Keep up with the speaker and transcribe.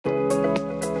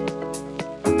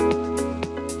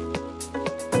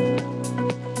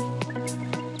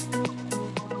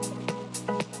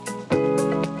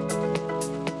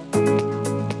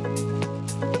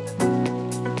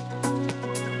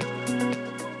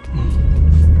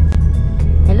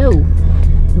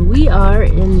are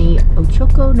in the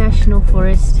Ochoco National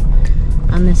Forest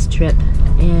on this trip,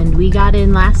 and we got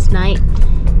in last night.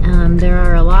 There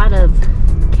are a lot of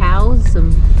cows,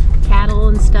 some cattle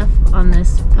and stuff on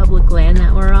this public land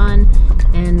that we're on,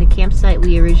 and the campsite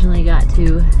we originally got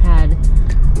to had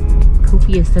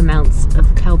copious amounts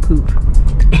of cow poop.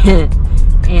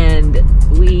 And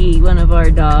one of our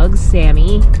dogs,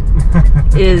 Sammy,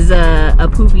 is a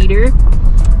poop eater,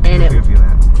 and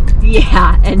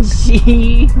yeah, and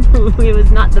it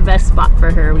was not the best spot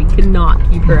for her. We could not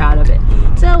keep her out of it.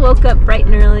 So I woke up bright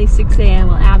and early, 6 a.m.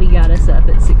 Well, Abby got us up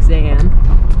at 6 a.m.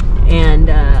 And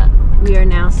we are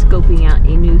now scoping out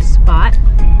a new spot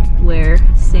where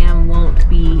Sam won't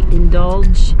be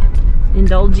indulging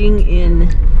in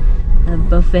a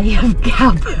buffet of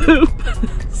cow poop.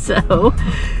 So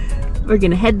we're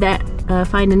gonna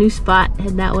find a new spot,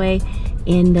 head that way,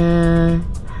 and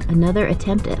another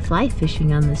attempt at fly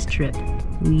fishing on this trip.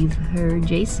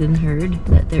 Jason heard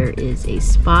that there is a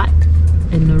spot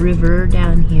in the river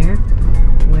down here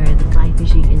where the fly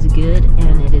fishing is good,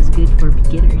 and it is good for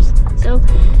beginners. So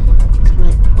that's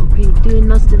what we'll be doing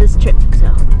most of this trip.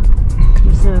 So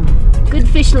here's some good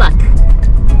fish luck.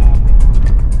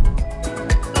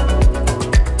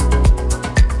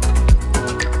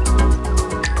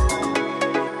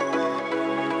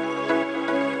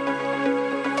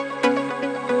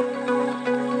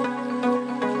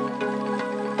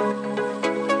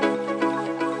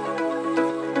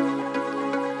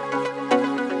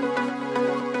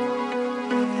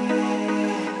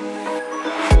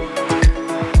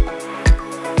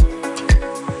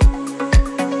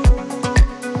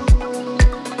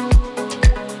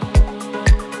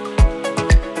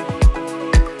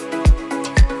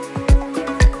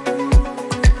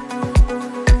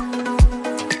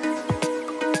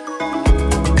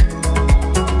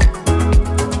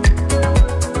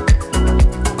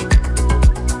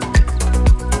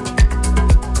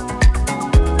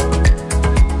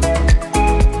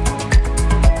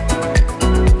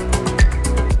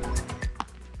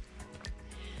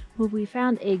 Well, we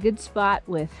found a good spot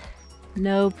with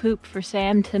no poop for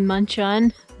Sam to munch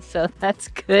on, so that's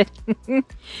good.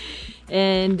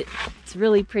 And it's a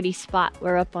really pretty spot.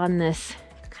 We're up on this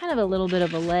kind of a little bit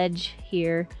of a ledge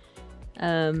here,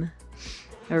 a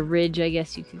ridge, I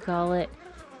guess you could call it.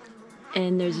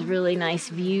 And there's really nice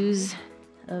views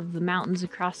of the mountains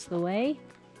across the way.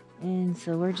 And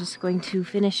so we're just going to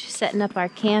finish setting up our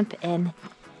camp and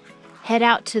head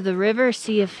out to the river,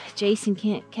 see if Jason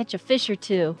can't catch a fish or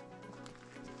two.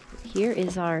 Here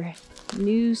is our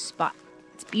new spot.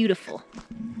 It's beautiful.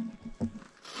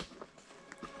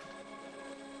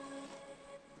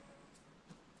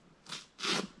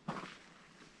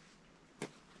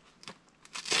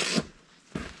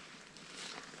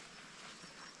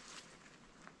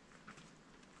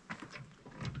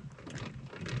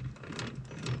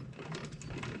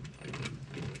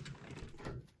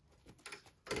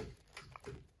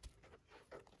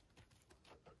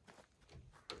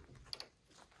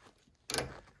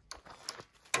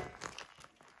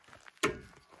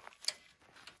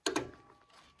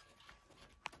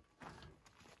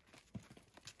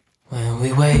 When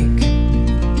we wake,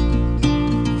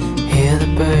 hear the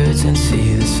birds and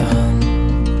see the sun.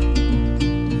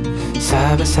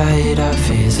 Side by side our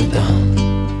fears are done.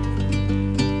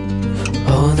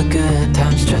 Oh, the good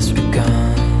times just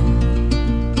begun.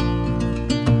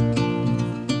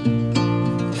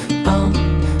 Oh,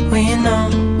 we know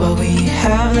what we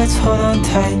have, let's hold on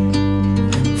tight.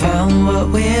 Found what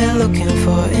we're looking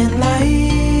for in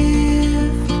life.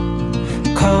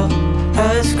 Call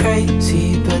us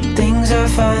crazy, but things are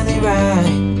finally right.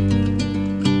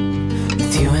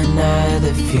 With you and I,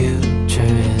 the future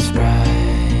is bright.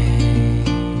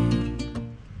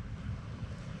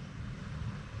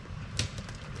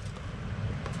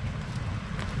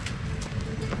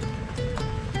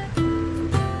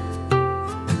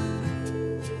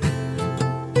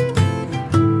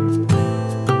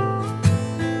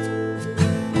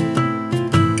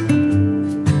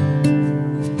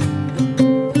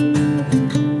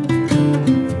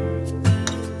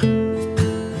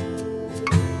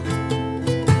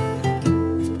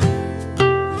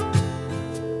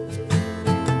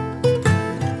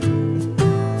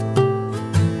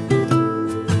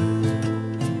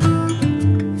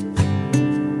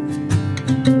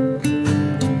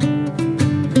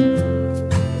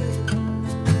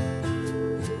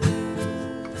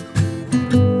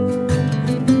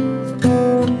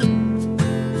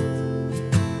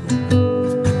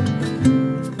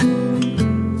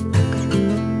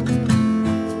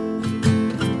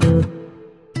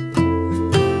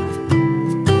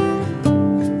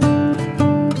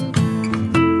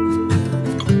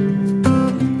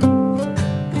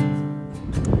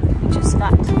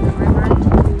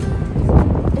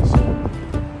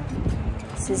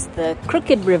 the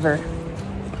Crooked River.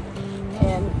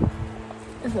 And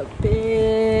there's a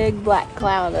big black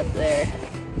cloud up there.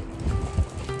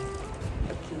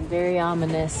 Looking very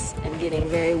ominous and getting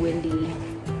very windy.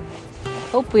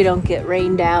 Hope we don't get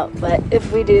rained out, but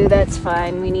if we do, that's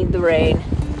fine. We need the rain.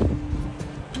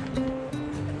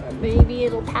 Or maybe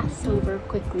it'll pass over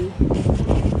quickly.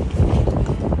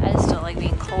 I just don't like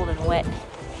being cold and wet.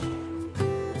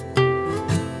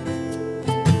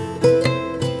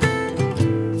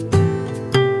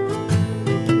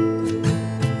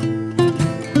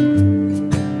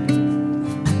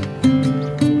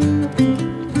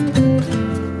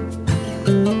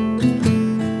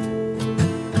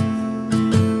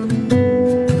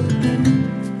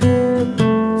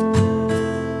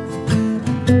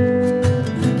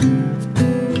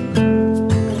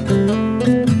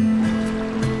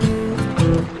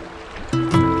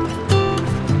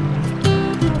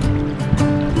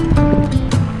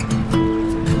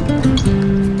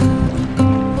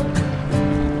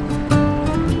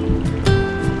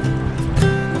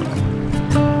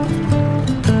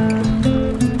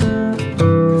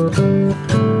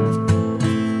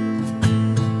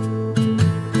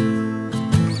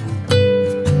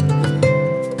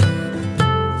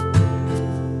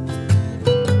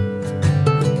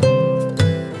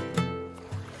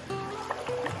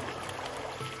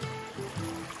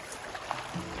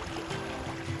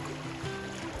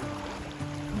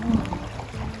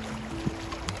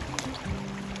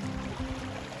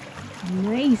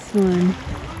 Nice one.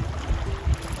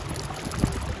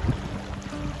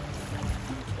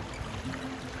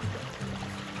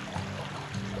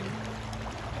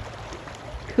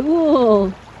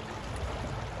 Cool.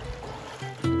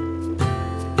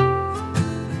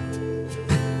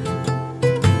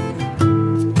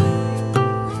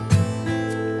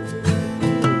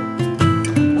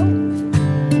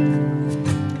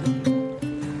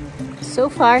 So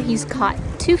far he's caught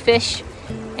 2 fish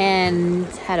and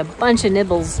had a bunch of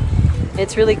nibbles.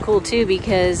 It's really cool too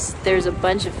because there's a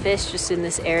bunch of fish just in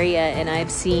this area, and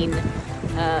I've seen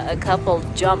a couple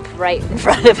jump right in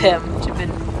front of him, which have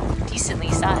been decently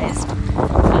sized.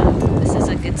 This is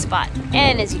a good spot.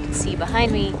 And as you can see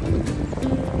behind me,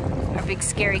 our big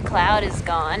scary cloud is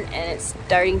gone and it's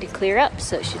starting to clear up,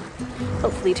 so it should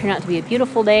hopefully turn out to be a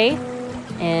beautiful day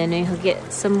and he'll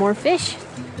get some more fish.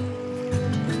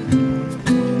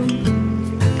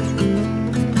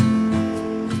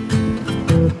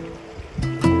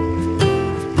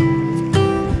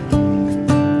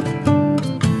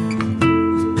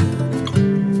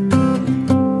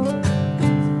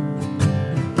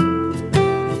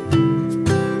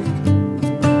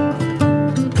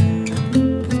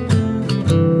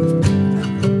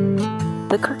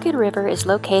 The Crooked River is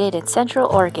located in central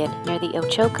Oregon near the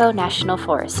Ochoco National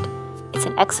Forest. It's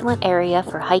an excellent area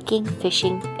for hiking,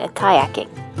 fishing, and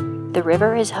kayaking. The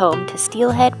river is home to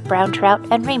steelhead, brown trout,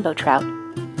 and rainbow trout.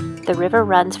 The river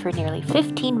runs for nearly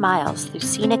 15 miles through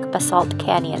scenic basalt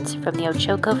canyons from the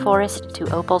Ochoco Forest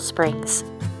to Opal Springs.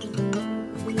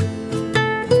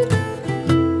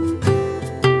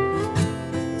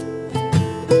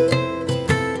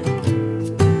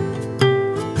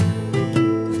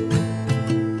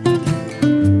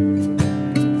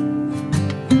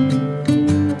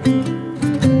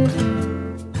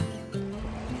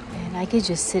 I could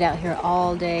just sit out here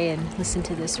all day and listen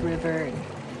to this river and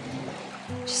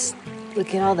just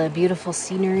look at all the beautiful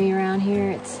scenery around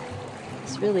here.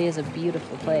 This really is a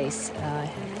beautiful place. I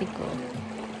think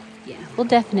we'll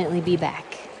definitely be back.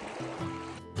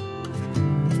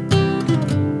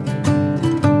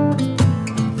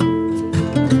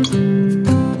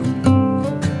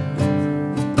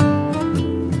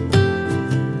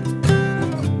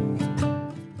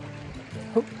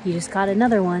 Oh, you just caught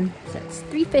another one. That's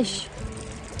 3 fish.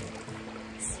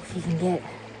 Let's see if you can get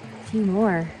a few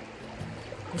more.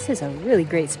 This is a really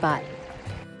great spot.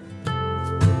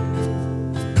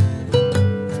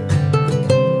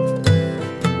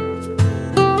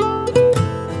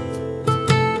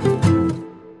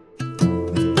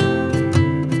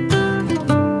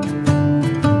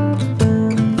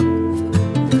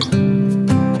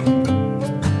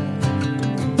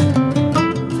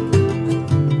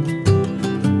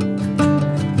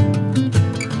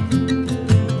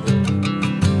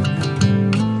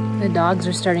 Dogs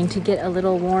are starting to get a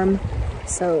little warm,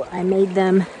 so I made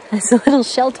them as a little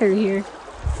shelter here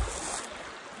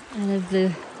out of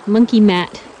the monkey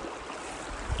mat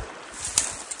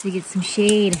to get some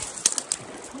shade.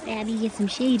 Abby, get some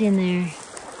shade in there.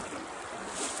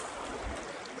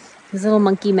 These little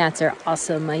monkey mats are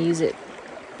awesome. I use it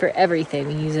for everything.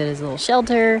 We use it as a little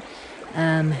shelter,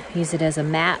 use it as a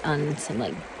mat on some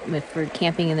like for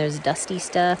camping and there's dusty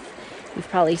stuff. You've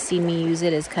probably seen me use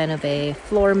it as kind of a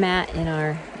floor mat in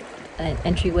our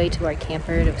entryway to our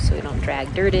camper so we don't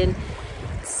drag dirt in.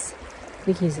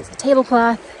 We can use it as a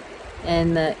tablecloth,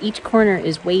 and each corner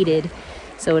is weighted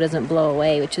so it doesn't blow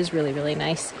away, which is really, really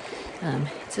nice.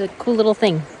 It's a cool little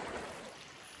thing.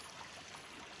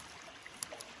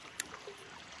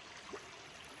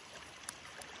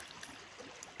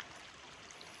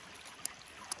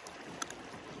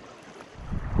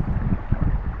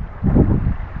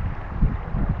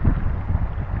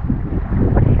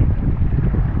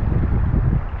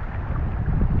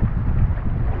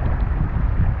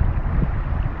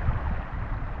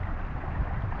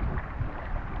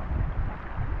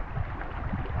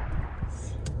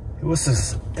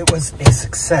 It was a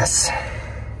success.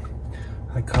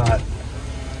 I caught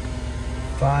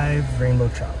 5 rainbow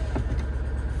trout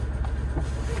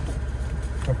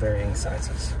of varying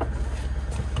sizes.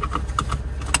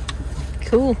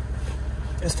 Cool.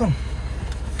 It was fun.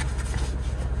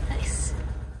 Nice.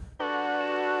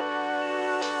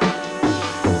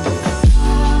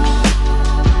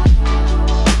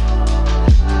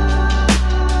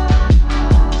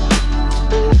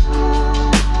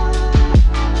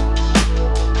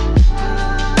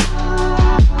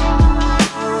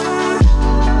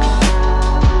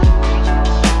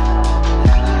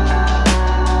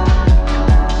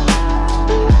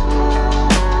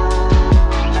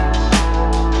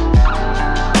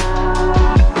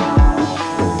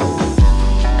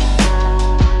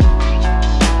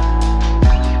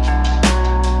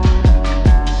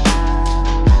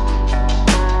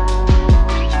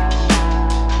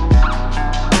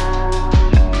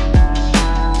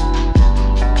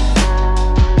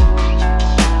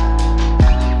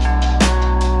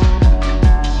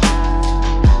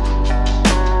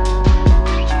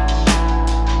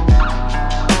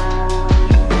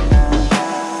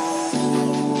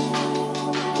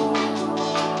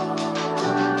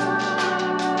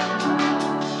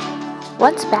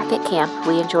 Once back at camp,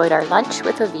 we enjoyed our lunch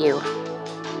with a view.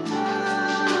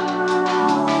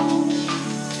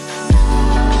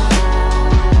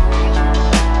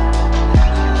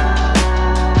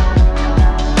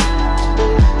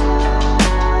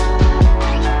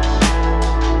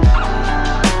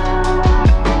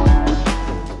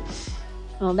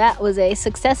 Well, that was a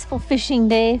successful fishing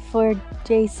day for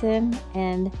Jason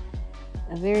and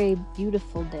a very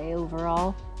beautiful day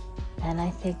overall. And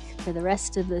I think for the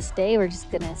rest of this day, we're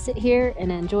just gonna sit here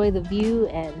and enjoy the view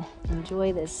and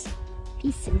enjoy this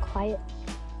peace and quiet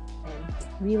and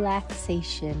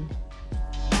relaxation.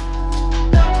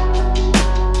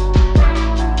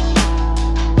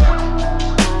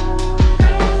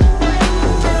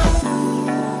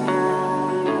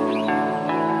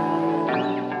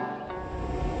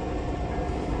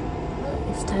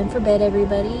 It's time for bed,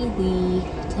 everybody.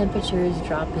 The temperature is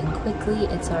dropping quickly.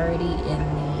 It's already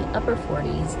in the upper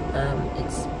 40s.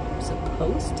 It's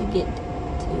supposed to get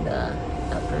to the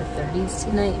upper 30s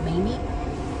tonight, maybe.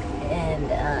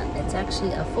 And it's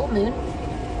actually a full moon,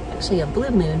 actually a blue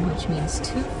moon, which means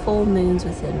 2 full moons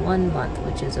within 1 month,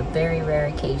 which is a very rare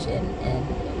occasion. And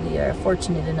we are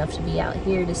fortunate enough to be out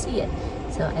here to see it.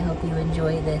 So I hope you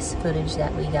enjoy this footage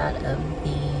that we got of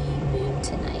the moon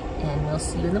tonight. And we'll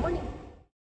see you in the morning.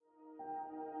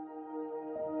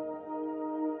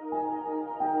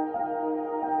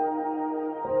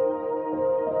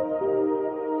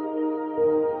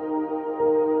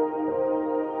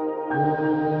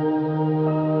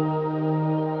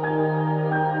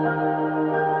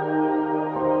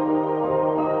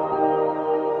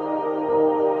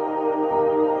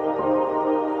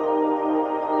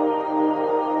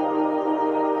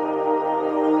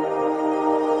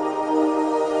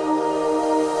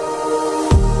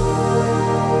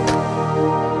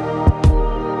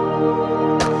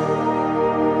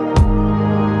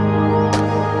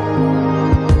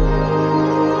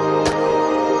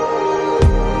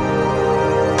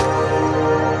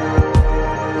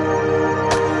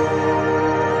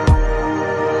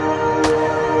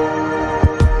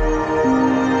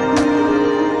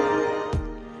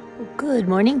 Good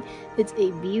morning. It's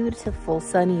a beautiful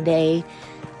sunny day.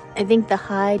 I think the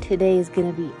high today is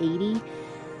going to be 80,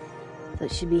 so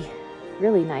it should be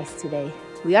really nice today.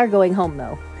 We are going home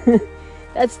though.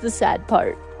 That's the sad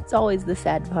part. It's always the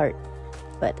sad part.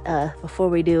 But before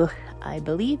we do, I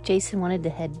believe Jason wanted to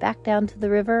head back down to the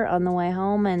river on the way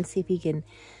home and see if he can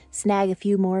snag a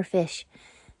few more fish.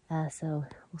 So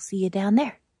we'll see you down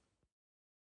there.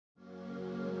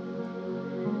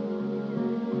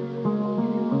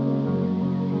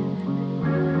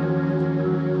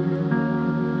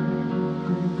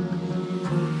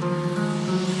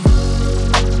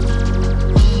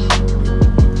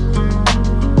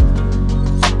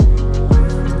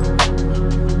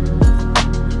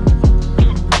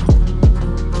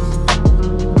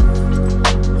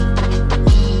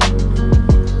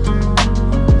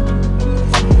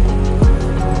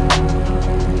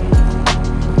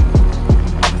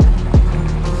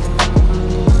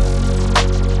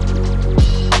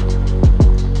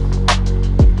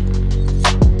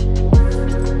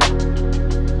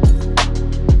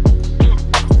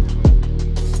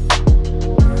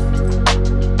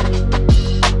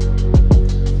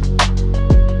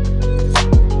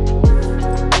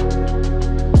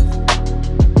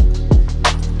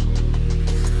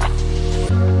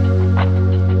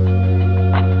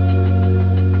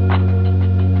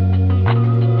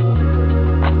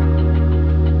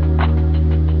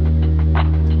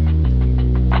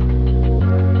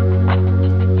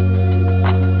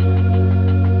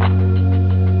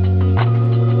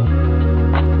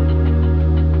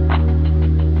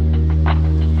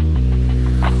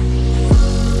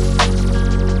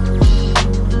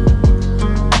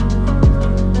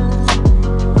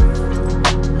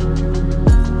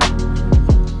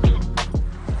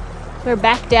 We're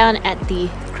back down at the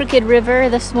Crooked River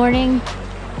this morning,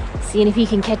 seeing if he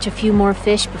can catch a few more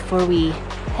fish before we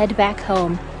head back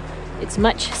home. It's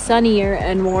much sunnier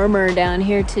and warmer down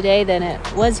here today than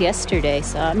it was yesterday,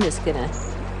 so I'm just gonna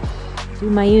do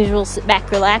my usual sit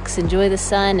back, relax, enjoy the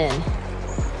sun, and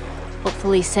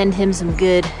hopefully send him some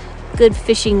good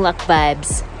fishing luck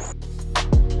vibes.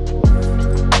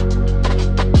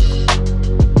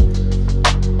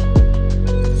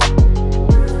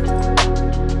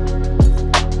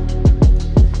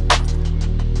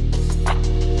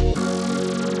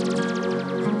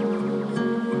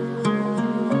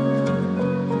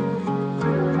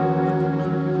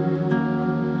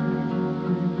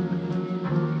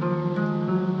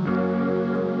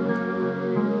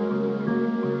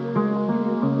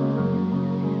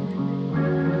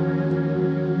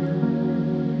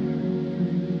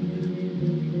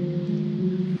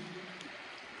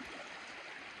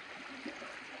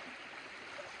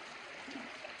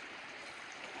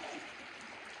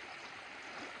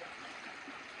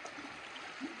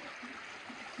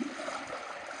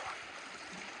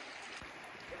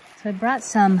 So I brought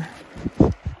some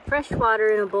fresh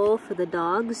water in a bowl for the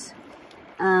dogs.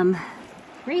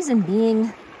 Reason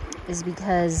being is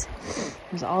because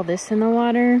there's all this in the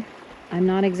water. I'm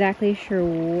not exactly sure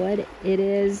what it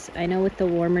is. I know with the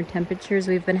warmer temperatures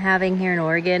we've been having here in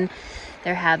Oregon,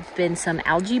 there have been some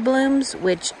algae blooms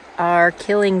which are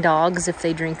killing dogs if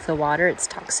they drink the water. It's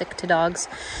toxic to dogs.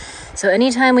 So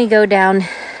anytime we go down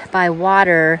by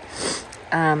water,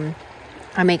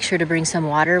 I make sure to bring some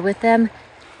water with them.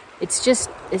 It's just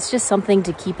something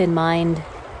to keep in mind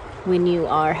when you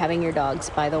are having your dogs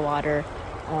by the water.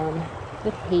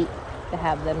 Would hate to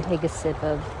have them take a sip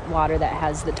of water that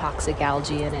has the toxic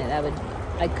algae in it.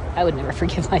 I would never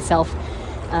forgive myself.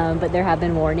 But there have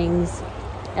been warnings,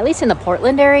 at least in the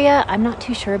Portland area. I'm not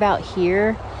too sure about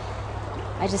here.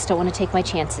 I just don't want to take my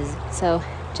chances. So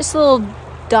just a little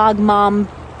dog mom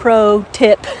pro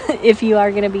tip. If you are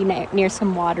going to be near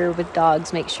some water with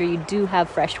dogs, make sure you do have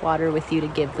fresh water with you to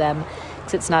give them,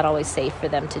 because it's not always safe for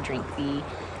them to drink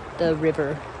the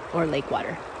river or lake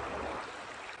water.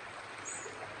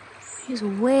 He's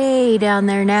way down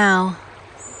there now.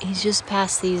 He's just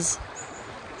past these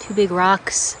two big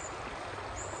rocks.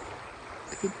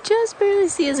 You can just barely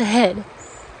see his head.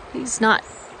 He's not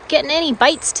getting any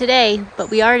bites today, but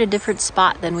we are at a different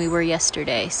spot than we were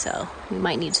yesterday, so we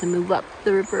might need to move up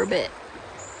the river a bit.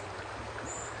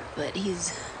 But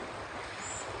he's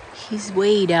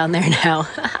way down there now.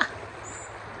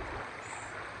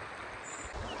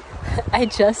 I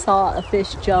just saw a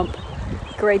fish jump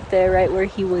right there, right where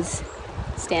he was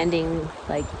standing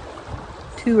like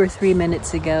 2 or 3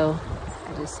 minutes ago.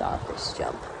 I just saw a fish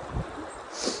jump.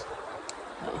 So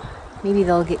maybe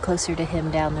they'll get closer to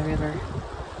him down the river.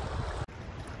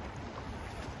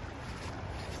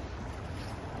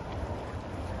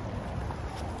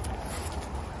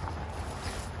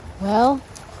 Well,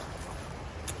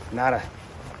 Nada.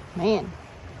 Man,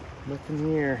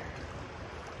 Nothing here.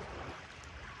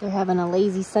 they're having a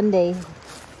lazy Sunday.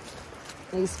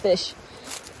 These fish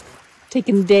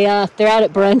taking the day off. They're out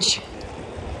at brunch.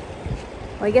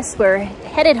 Well, I guess we're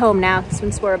headed home now,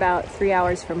 since we're about 3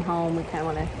 hours from home. We kind of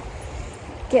want to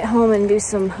get home and do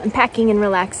some unpacking and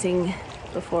relaxing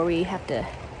before we have to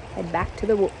head back to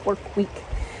the work week.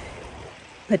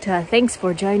 But thanks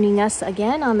for joining us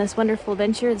again on this wonderful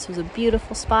adventure. This was a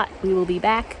beautiful spot. We will be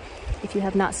back. If you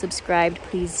have not subscribed,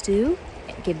 please do.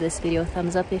 Give this video a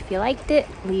thumbs up if you liked it.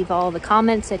 Leave all the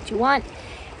comments that you want.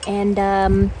 And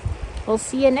we'll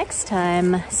see you next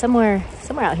time somewhere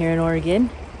out here in Oregon.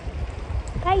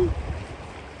 Bye.